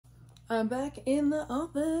I'm back in the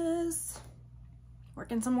office,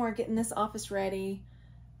 working some more, getting this office ready.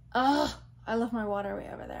 Oh, I left my water way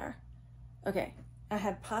over there. Okay, I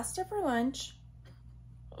had pasta for lunch.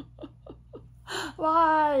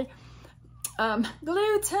 Why?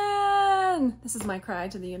 Gluten. This is my cry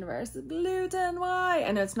to the universe. Gluten, why?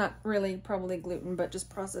 I know it's not really probably gluten, but just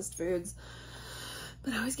processed foods.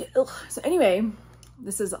 But I always get ill. So anyway,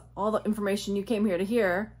 this is all the information you came here to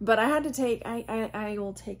hear, but I had to take, I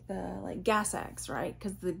will take the like gas X, right?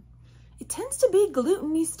 Because it tends to be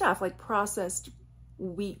gluten-y stuff, like processed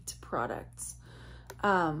wheat products.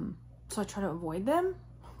 So I try to avoid them.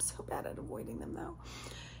 I'm so bad at avoiding them though.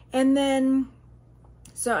 And then,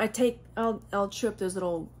 so I'll chew up those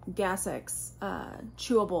little gas X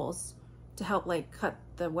chewables to help like cut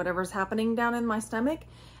the whatever's happening down in my stomach.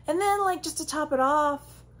 And then like just to top it off,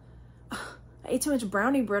 I ate too much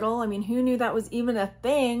brownie brittle. I mean, who knew that was even a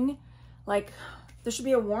thing? Like, there should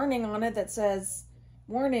be a warning on it that says,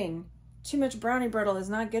 warning, too much brownie brittle is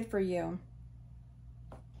not good for you.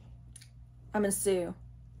 I'm gonna sue. No,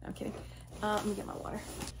 I'm kidding. Let me get my water.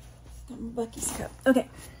 Bucky's cup. Okay,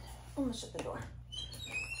 I'm gonna shut the door.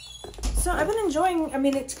 So I've been enjoying, I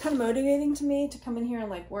mean, it's kind of motivating to me to come in here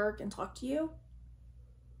and like work and talk to you.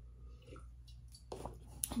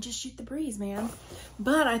 And just shoot the breeze, man.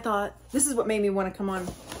 But I thought this is what made me want to come on,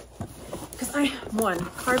 because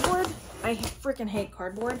cardboard. I freaking hate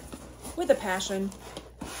cardboard with a passion,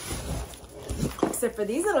 except for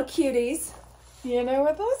these little cuties. You know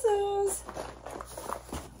what this is.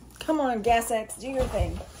 Come on, gas X, do your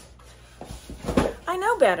thing. I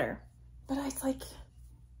know better, but it's like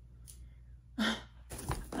I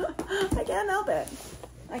can't help it.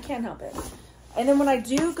 I can't help it. And then when I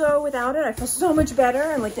do go without it, I feel so much better.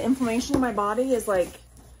 And like the inflammation in my body is like,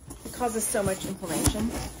 it causes so much inflammation.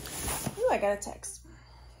 Ooh, I got a text.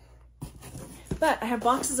 But I have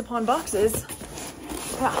boxes upon boxes.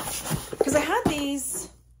 Because I had these,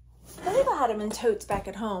 I believe I had them in totes back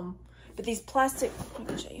at home. But these plastic, let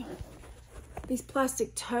me show you. These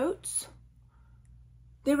plastic totes,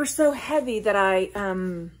 they were so heavy that I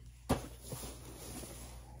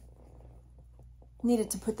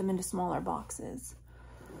needed to put them into smaller boxes.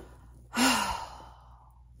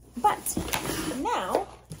 But now,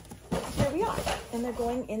 here we are. And they're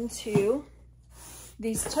going into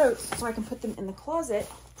these totes so I can put them in the closet.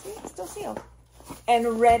 See, it's still sealed.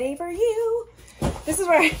 And ready for you. This is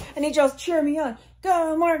where I need y'all to cheer me on.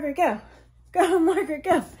 Go, Margaret, go. Go, Margaret,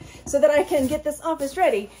 go. So that I can get this office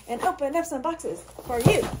ready and open up some boxes for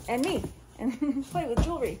you and me and play with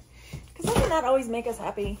jewelry. Because doesn't that always make us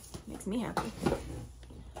happy? Makes me happy.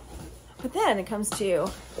 But then it comes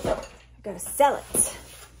to, I've got to sell it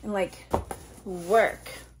and like work.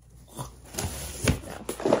 So,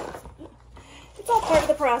 it's all part of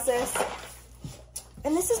the process.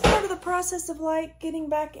 And this is part of the process of like getting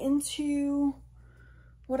back into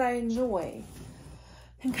what I enjoy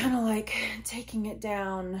and kind of like taking it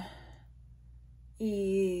down,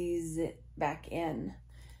 ease it back in.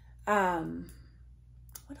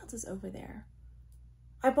 What else is over there?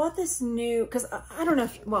 I bought this new, because I don't know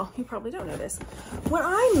if, well, you probably don't know this. When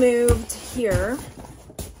I moved here,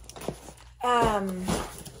 I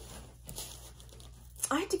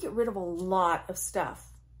had to get rid of a lot of stuff,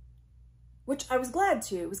 which I was glad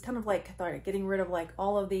to. It was kind of like cathartic, getting rid of like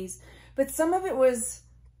all of these, but some of it was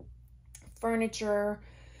furniture,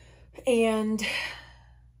 and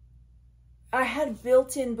I had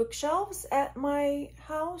built-in bookshelves at my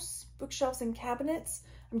house, bookshelves and cabinets.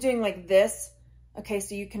 I'm doing like this. Okay,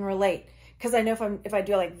 so you can relate, because I know if I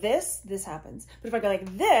do like this, this happens. But if I go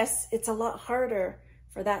like this, it's a lot harder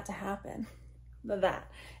for that to happen than that.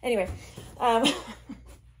 Anyway, I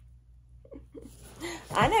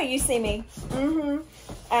know you see me.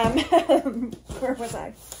 Where was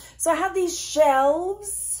I? So I have these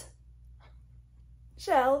shelves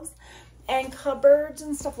and cupboards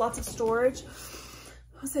and stuff, lots of storage.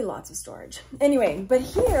 I'll say lots of storage. Anyway, but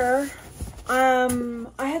here, I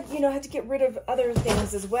had to get rid of other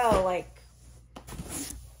things as well, like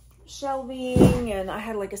shelving, and I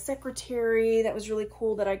had like a secretary that was really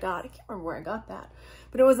cool that I got. I can't remember where I got that,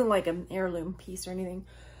 but it wasn't like an heirloom piece or anything.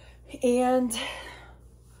 And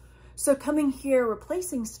so coming here,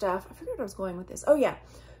 replacing stuff, I forget what I was going with this. Oh yeah,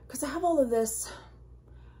 because I have all of these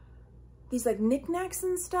like knickknacks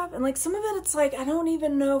and stuff, and like some of it, it's like, I don't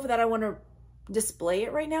even know that I want to display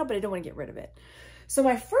it right now, but I don't want to get rid of it. So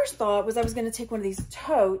my first thought was I was going to take one of these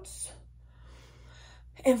totes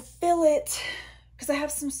and fill it, because I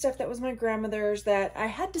have some stuff that was my grandmother's that I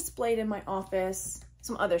had displayed in my office,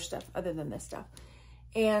 some other stuff other than this stuff.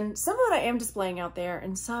 And some of it I am displaying out there,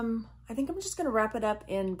 and some, I think I'm just going to wrap it up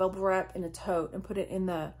in bubble wrap in a tote and put it in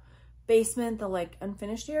the basement, the like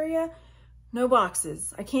unfinished area, no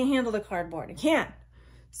boxes. I can't handle the cardboard. I can't.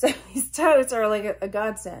 So these totes are like a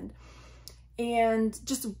godsend. And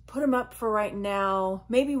just put them up for right now,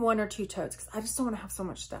 maybe 1 or 2 totes, because I just don't want to have so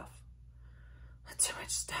much stuff. Too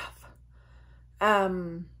much stuff.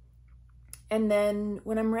 And then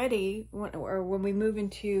when I'm ready, when we move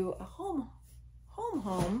into a home,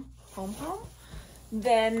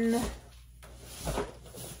 then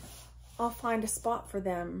I'll find a spot for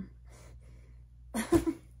them.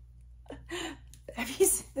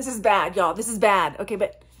 This is bad, y'all. This is bad. Okay,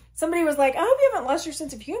 but somebody was like, I hope you haven't lost your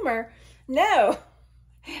sense of humor. No.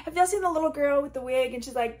 Have y'all seen the little girl with the wig and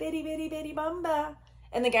she's like, bitty, bitty, bitty, bamba.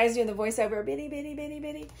 And the guy's doing the voiceover, bitty, bitty, bitty,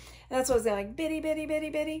 bitty. And that's what it's like, bitty, bitty, bitty,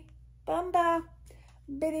 bitty, bamba,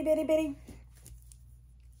 bitty, bitty, bitty.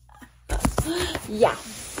 Yeah.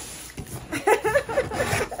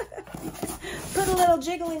 Put a little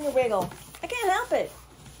jiggle in your wiggle. I can't help it.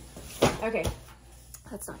 Okay,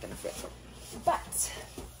 that's not gonna fit. But,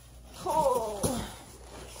 oh,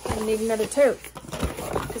 I need another tote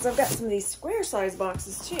because I've got some of these square size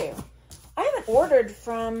boxes too. I haven't ordered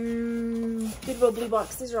from Goodwill Blue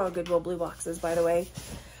Box. These are all Goodwill Blue Boxes, by the way.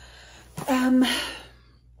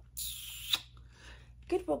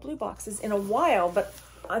 Goodwill Blue Boxes in a while, but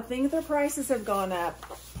I think their prices have gone up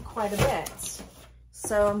quite a bit.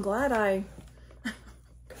 So I'm glad I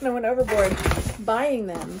kind of went overboard buying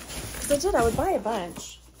them. Because I would buy a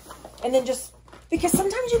bunch. And then just, because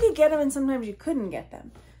sometimes you could get them and sometimes you couldn't get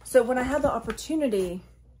them. So when I had the opportunity,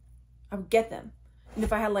 I would get them. And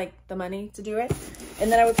if I had like the money to do it, and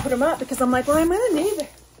then I would put them up because I'm like, well, I'm gonna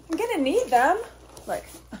need them. Like,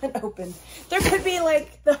 unopened. There could be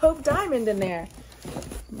like the Hope Diamond in there.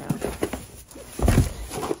 No.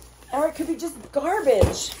 Or it could be just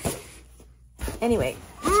garbage. Anyway.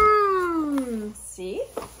 See?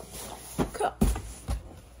 Cool.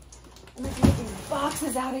 I'm gonna get these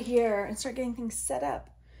boxes out of here and start getting things set up.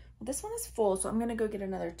 Well, this one is full, so I'm gonna go get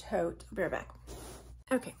another tote. I'll be right back.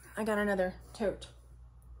 Okay, I got another tote.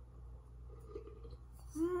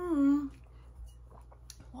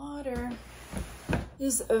 Water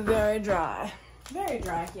is very dry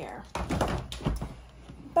here.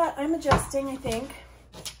 But I'm adjusting, I think.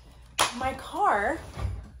 My car,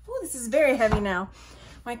 oh, this is very heavy now.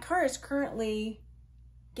 My car is currently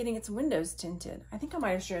getting its windows tinted. I think I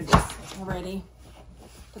might have shared this already,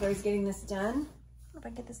 that I was getting this done. I don't know if I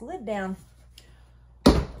can get this lid down.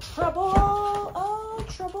 Trouble, oh,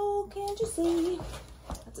 trouble, can't you see?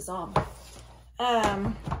 That's a song.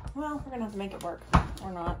 Well, we're gonna have to make it work,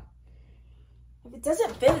 or not. If it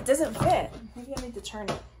doesn't fit, it doesn't fit. Maybe I need to turn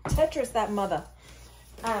it. Tetris that mother.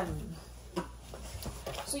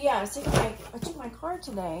 So yeah, I took my car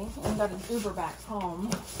today and got an Uber back home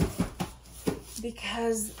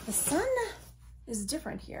because the sun is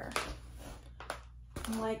different here.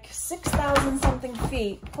 I'm like 6,000 something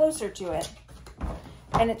feet closer to it.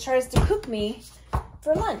 And it tries to cook me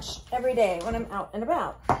for lunch every day when I'm out and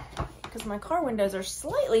about. Because my car windows are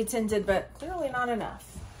slightly tinted, but clearly not enough.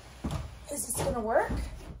 Is this gonna work?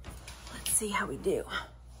 Let's see how we do. You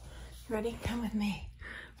ready? Come with me.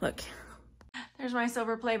 Look, there's my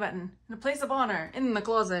silver play button in a place of honor in the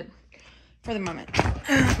closet for the moment.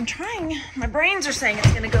 I'm trying, my brains are saying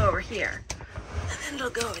it's gonna go over here. And then it'll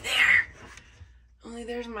go over there. Only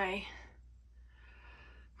there's my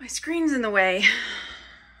screen's in the way.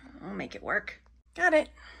 I'll make it work. Got it.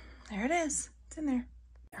 There it is. It's in there.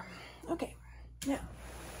 Okay, now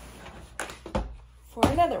for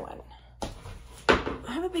another one.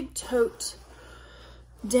 I have a big tote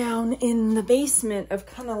down in the basement of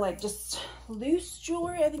kind of like just loose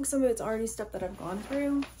jewelry. I think some of it's already stuff that I've gone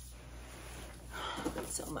through.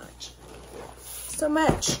 So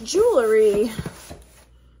much jewelry.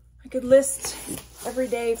 I could list every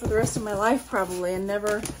day for the rest of my life probably and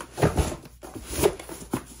never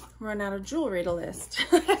run out of jewelry to list.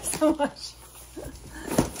 So much.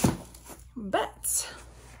 But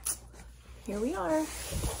here we are.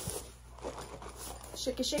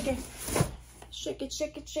 Shake it, shake it. Shake it,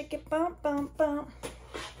 shake it, shake it, bump, bump, bump.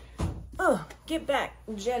 Oh, get back,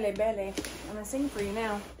 jelly belly. I'm gonna sing for you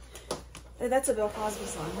now. That's a Bill Cosby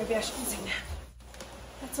song. Maybe I shouldn't sing that.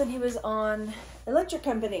 That's when he was on Electric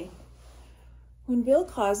Company. When Bill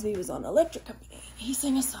Cosby was on Electric Company, he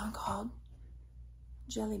sang a song called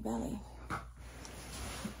Jelly Belly.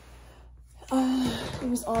 It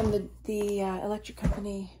was on the Electric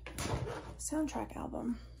Company soundtrack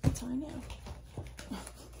album. That's all I know.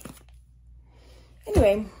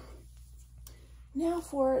 Anyway, now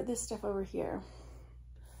for this stuff over here.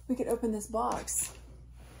 We could open this box.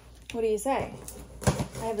 What do you say?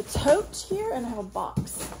 I have a tote here and I have a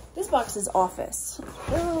box. This box is office.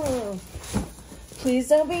 Oh, Please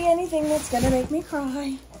don't be anything that's gonna make me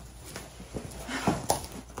cry.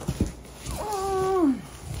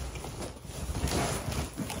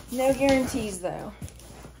 No guarantees though.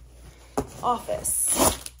 Office.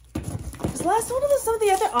 Because some of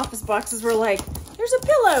the other office boxes were like, there's a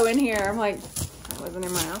pillow in here. I'm like, that wasn't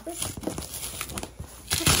in my office.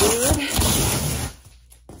 That's weird.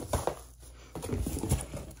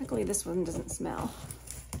 Luckily this one doesn't smell.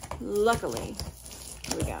 Luckily.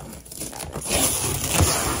 Here we go. Got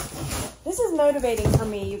this. This is motivating for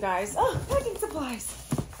me, you guys. Oh, packing supplies.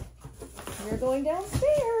 We're going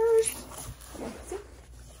downstairs. See?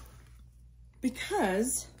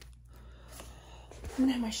 Because I'm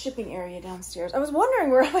gonna have my shipping area downstairs. I was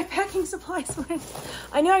wondering where my packing supplies went.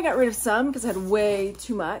 I knew I got rid of some because I had way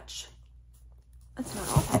too much. That's not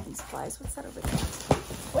all packing supplies. What's that over there?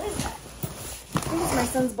 What is that? I think it's my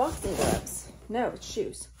son's boxing gloves. No, it's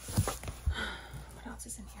shoes. What else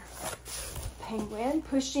is in here? Penguin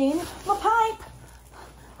pushing my pipe.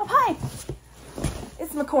 A pipe.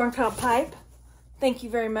 It's my corncob pipe. Thank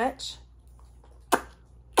you very much.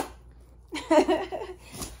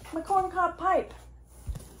 My corncob pipe.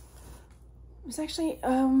 It was actually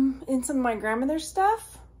in some of my grandmother's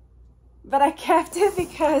stuff, but I kept it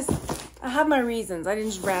because I have my reasons. I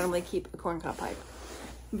didn't just randomly keep a corncob pipe.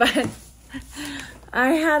 But I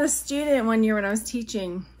had a student one year when I was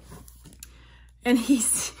teaching, and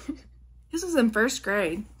this was in first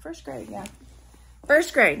grade. First grade, yeah.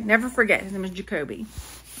 First grade, never forget. His name was Jacoby.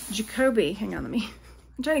 Jacoby, hang on, I'm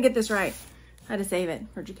trying to get this right. I had to save it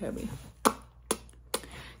for Jacoby.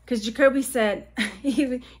 Because Jacoby said,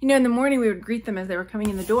 in the morning we would greet them as they were coming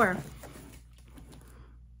in the door.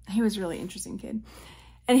 He was a really interesting kid.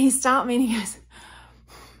 And he stopped me and he goes,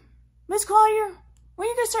 Miss Collier, when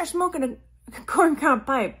are you going to start smoking a corncob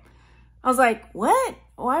pipe? I was like, what?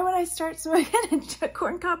 Why would I start smoking a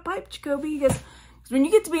corncob pipe, Jacoby? He goes, because when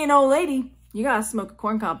you get to be an old lady, you got to smoke a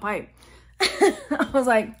corncob pipe. I was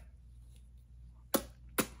like,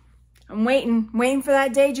 I'm waiting for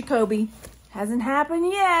that day, Jacoby. Hasn't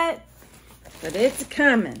happened yet, but it's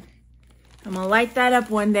coming. I'm gonna light that up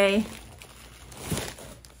one day.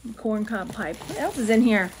 Corncob pipe. What else is in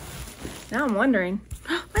here? Now I'm wondering.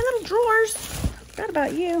 My little drawers. I forgot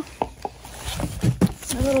about you.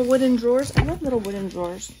 My little wooden drawers. I love little wooden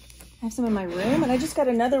drawers. I have some in my room, and I just got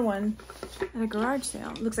another one at a garage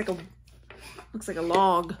sale. It looks like a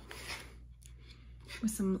log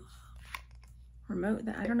with some remote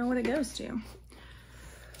that I don't know what it goes to.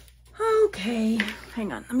 Okay,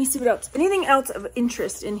 hang on. Let me see what else. Anything else of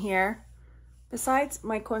interest in here besides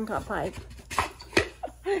my corncob pipe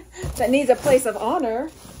that needs a place of honor?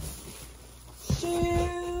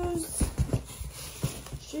 Shoes,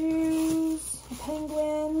 a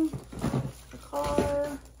penguin, a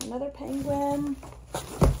car, another penguin.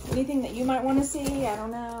 Anything that you might want to see? I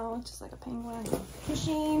don't know. It's just like a penguin.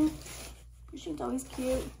 Pushing. Pushing's always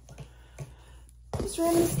cute. Just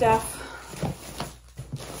random stuff.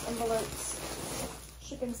 Envelopes,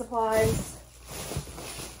 shipping supplies.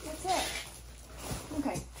 That's it.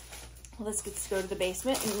 Okay. Well, let's go to the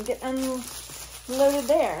basement and get unloaded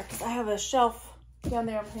there because I have a shelf down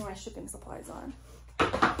there I'm putting my shipping supplies on.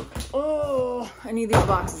 Oh, I need these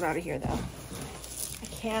boxes out of here though. I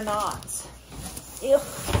cannot. Ew,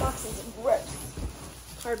 boxes are gross.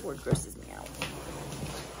 Cardboard grosses me out.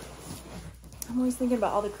 I'm always thinking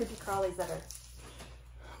about all the creepy crawlies that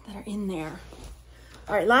are in there.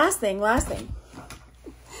 All right, last thing. I feel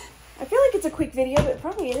like it's a quick video, but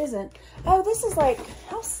probably it isn't. Oh, this is like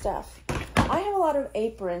house stuff. I have a lot of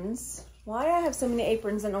aprons. Why I have so many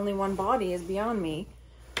aprons and only one body is beyond me.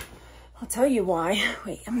 I'll tell you why.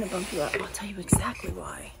 Wait, I'm gonna bump you up. I'll tell you exactly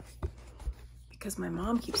why. Because my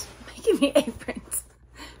mom keeps making me aprons.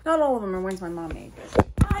 Not all of them are ones my mom made. But...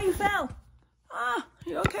 Ah, you fell. Ah,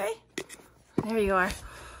 you okay? There you are.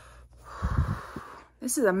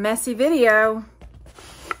 This is a messy video,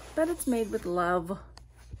 but it's made with love.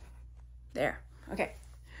 There, okay.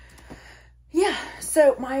 Yeah,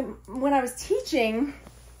 so when I was teaching,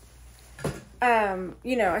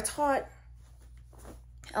 I taught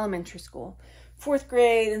elementary school, 4th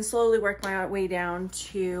grade, and slowly worked my way down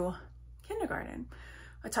to kindergarten.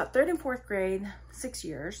 I taught 3rd and 4th grade, 6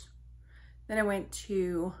 years. Then I went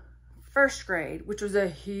to 1st grade, which was a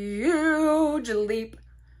huge leap.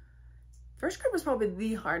 1st grade was probably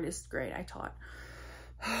the hardest grade I taught.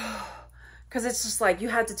 Because it's just like you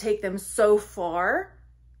had to take them so far.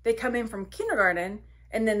 They come in from kindergarten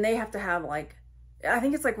and then they have to have like, I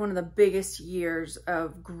think it's like one of the biggest years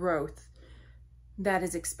of growth that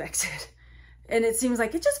is expected. And it seems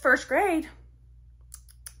like it's just 1st grade.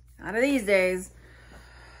 Not of these days.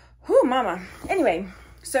 Whew, mama. Anyway,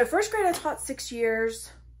 So first grade I taught 6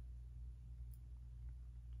 years.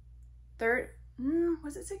 Third,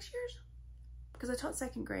 was it 6 years? Because I taught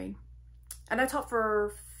second grade. And I taught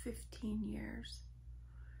for 15 years.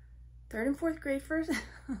 Third and fourth grade for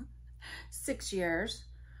 6 years.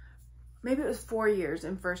 Maybe it was 4 years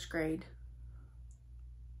in first grade.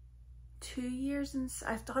 2 years in,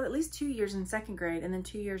 I taught at least 2 years in second grade and then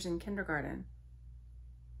 2 years in kindergarten.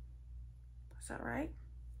 Is that right?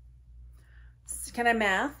 Can I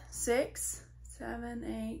math? 6, 7,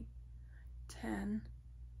 8, 10,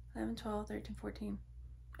 11, 12, 13, 14.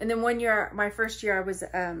 And then 1 year, my first year I was,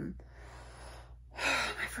 my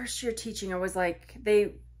first year teaching, I was like,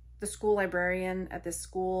 the school librarian at this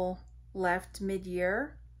school left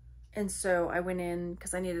mid-year. And so I went in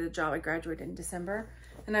because I needed a job. I graduated in December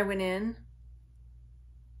and I went in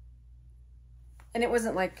and it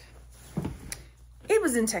wasn't like, it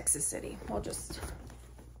was in Texas City.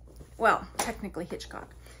 Well, technically Hitchcock.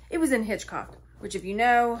 It was in Hitchcock, which if you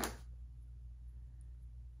know,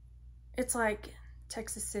 it's like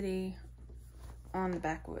Texas City on the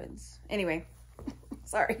backwoods. Anyway,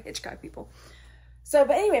 sorry, Hitchcock people. So,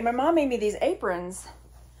 but anyway, my mom made me these aprons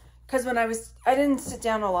because when I didn't sit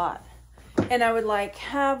down a lot and I would like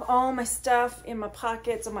have all my stuff in my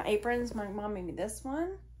pockets of my aprons. My mom made me this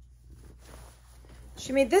one.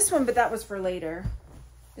 She made this one, but that was for later.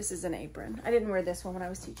 This is an apron. I didn't wear this one when I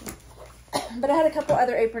was teaching. But I had a couple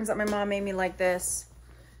other aprons that my mom made me like this.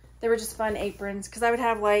 They were just fun aprons because I would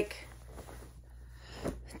have like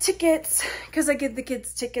tickets because I give the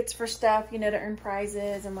kids tickets for stuff, you know, to earn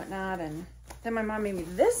prizes and whatnot. And then my mom made me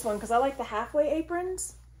this one because I like the halfway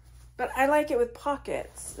aprons, but I like it with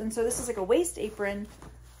pockets. And so this is like a waist apron.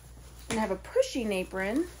 And I have a pushing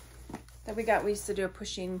apron that we used to do a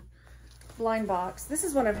pushing blind box. This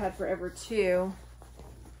is one I've had forever too.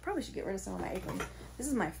 Probably should get rid of some of my aprons. This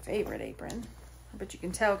is my favorite apron. I bet you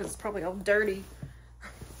can tell because it's probably all dirty.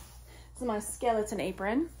 This is my skeleton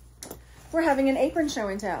apron. We're having an apron show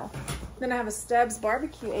and tell. Then I have a Stubbs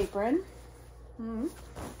barbecue apron. And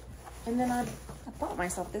then I bought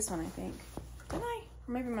myself this one, I think. Didn't I?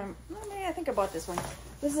 Or maybe I think I bought this one.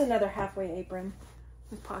 This is another halfway apron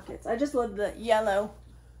with pockets. I just love the yellow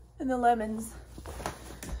and the lemons.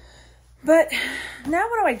 But now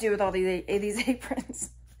what do I do with all these aprons?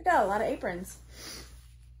 I got a lot of aprons.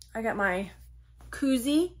 I got my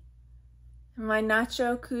koozie, my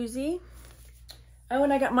nacho koozie. Oh,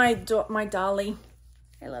 and I got my Dolly.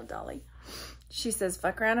 I love Dolly. She says,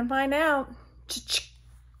 fuck around and find out.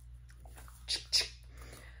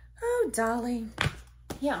 Oh, Dolly.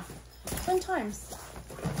 Yeah, fun times.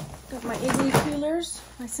 Got my Igloo coolers,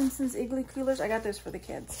 my Simpsons Igloo coolers. I got those for the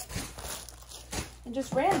kids. And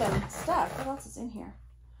just random stuff. What else is in here?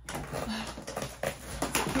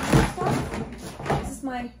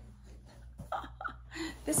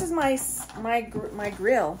 This is my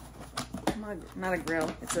grill. Not a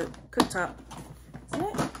grill. It's a cooktop. Isn't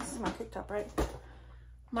it? This is my cooktop, right?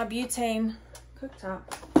 My butane cooktop.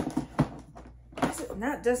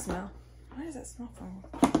 That does smell. Why does that smell from?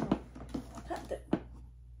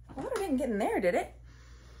 Water didn't get in there, did it?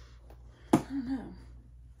 I don't know.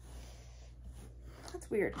 That's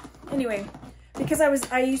weird. Anyway, because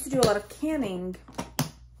I used to do a lot of canning,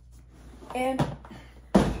 and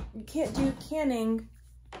you can't do canning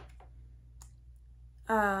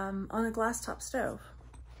on a glass top stove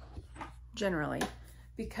generally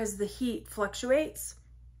because the heat fluctuates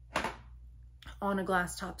on a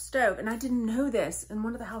glass top stove. And I didn't know this. And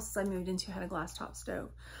one of the houses I moved into had a glass top stove.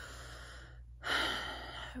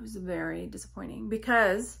 It was very disappointing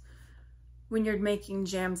because when you're making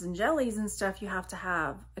jams and jellies and stuff, you have to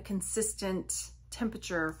have a consistent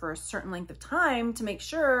temperature for a certain length of time to make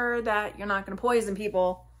sure that you're not going to poison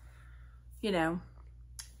people, you know,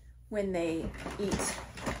 when they eat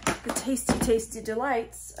the tasty, tasty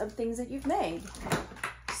delights of things that you've made.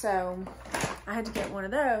 So I had to get one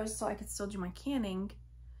of those so I could still do my canning,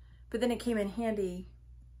 but then it came in handy.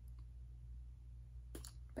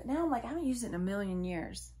 But now I'm like, I haven't used it in a million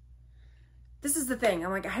years. This is the thing.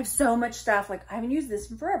 I'm like, I have so much stuff. Like, I haven't used this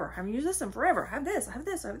in forever. I haven't used this in forever. I have this, I have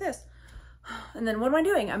this, I have this. And then what am I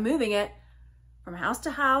doing? I'm moving it from house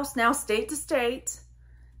to house, now state to state.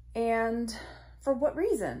 And for what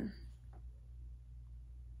reason?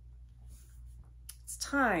 It's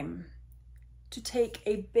time to take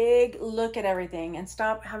a big look at everything and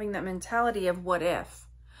stop having that mentality of what if.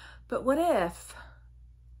 But what if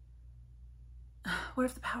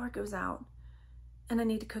the power goes out and I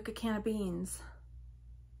need to cook a can of beans?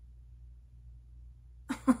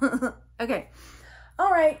 Okay. All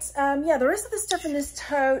right. Yeah, the rest of the stuff in this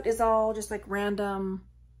tote is all just like random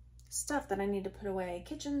stuff that I need to put away.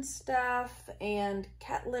 Kitchen stuff and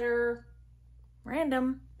cat litter,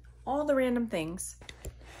 random, all the random things.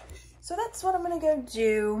 So that's what I'm gonna go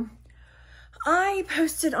do. I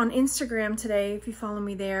posted on Instagram today, if you follow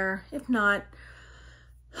me there. If not,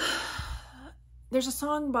 there's a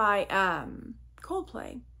song by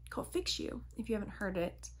Coldplay called Fix You, if you haven't heard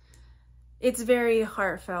it. It's very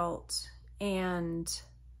heartfelt, and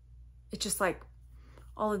it's just like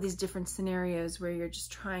all of these different scenarios where you're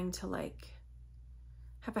just trying to like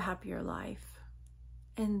have a happier life,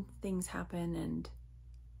 and things happen,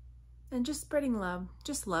 and just spreading love,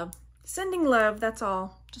 just love, sending love. That's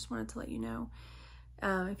all. Just wanted to let you know,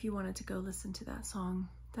 if you wanted to go listen to that song,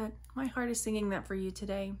 that my heart is singing that for you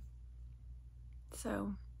today.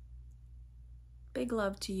 So big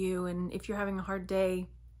love to you. And if you're having a hard day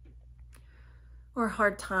or a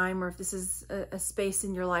hard time, or if this is a space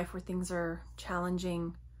in your life where things are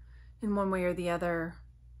challenging in one way or the other,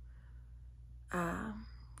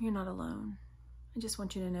 you're not alone. I just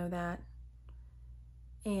want you to know that.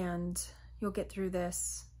 And you'll get through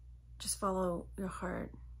this. Just follow your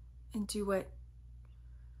heart and do what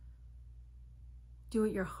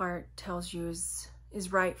your heart tells you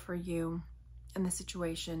is right for you in the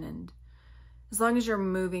situation. And as long as you're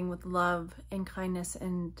moving with love and kindness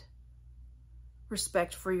and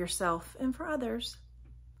respect for yourself and for others,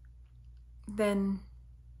 then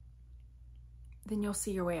you'll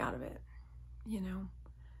see your way out of it, you know?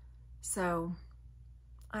 So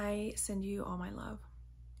I send you all my love.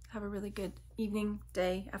 Have a really good evening,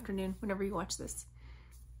 day, afternoon, whenever you watch this.